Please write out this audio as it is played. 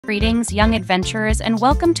Greetings, young adventurers, and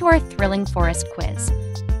welcome to our thrilling forest quiz.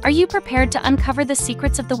 Are you prepared to uncover the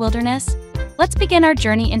secrets of the wilderness? Let's begin our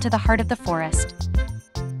journey into the heart of the forest.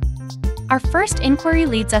 Our first inquiry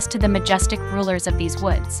leads us to the majestic rulers of these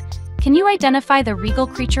woods. Can you identify the regal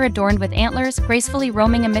creature adorned with antlers, gracefully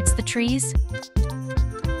roaming amidst the trees?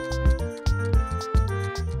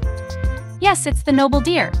 Yes, it's the noble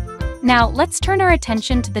deer. Now, let's turn our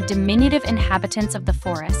attention to the diminutive inhabitants of the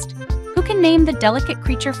forest. Who can name the delicate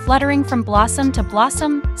creature fluttering from blossom to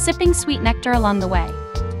blossom, sipping sweet nectar along the way?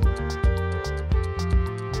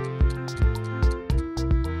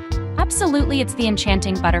 Absolutely, it's the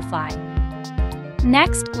enchanting butterfly.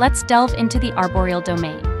 Next, let's delve into the arboreal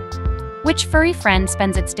domain. Which furry friend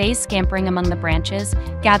spends its days scampering among the branches,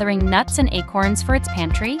 gathering nuts and acorns for its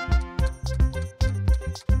pantry?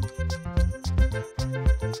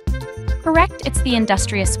 Correct, it's the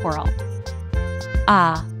industrious squirrel.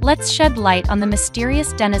 Let's shed light on the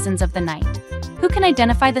mysterious denizens of the night. Who can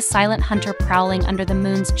identify the silent hunter prowling under the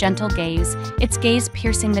moon's gentle gaze, its gaze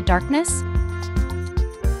piercing the darkness?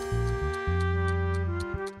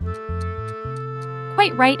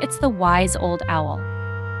 Quite right, it's the wise old owl.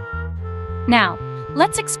 Now,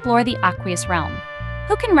 let's explore the aqueous realm.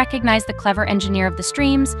 Who can recognize the clever engineer of the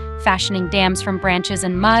streams, fashioning dams from branches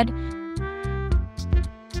and mud?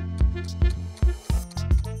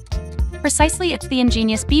 Precisely, it's the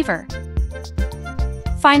ingenious beaver.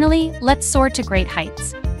 Finally, let's soar to great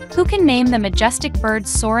heights. Who can name the majestic bird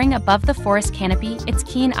soaring above the forest canopy, its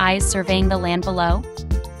keen eyes surveying the land below?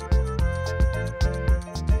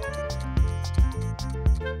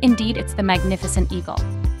 Indeed, it's the magnificent eagle.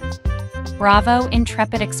 Bravo,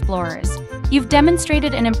 intrepid explorers. You've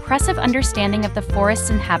demonstrated an impressive understanding of the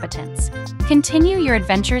forest's inhabitants. Continue your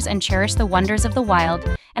adventures and cherish the wonders of the wild,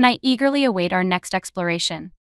 and I eagerly await our next exploration.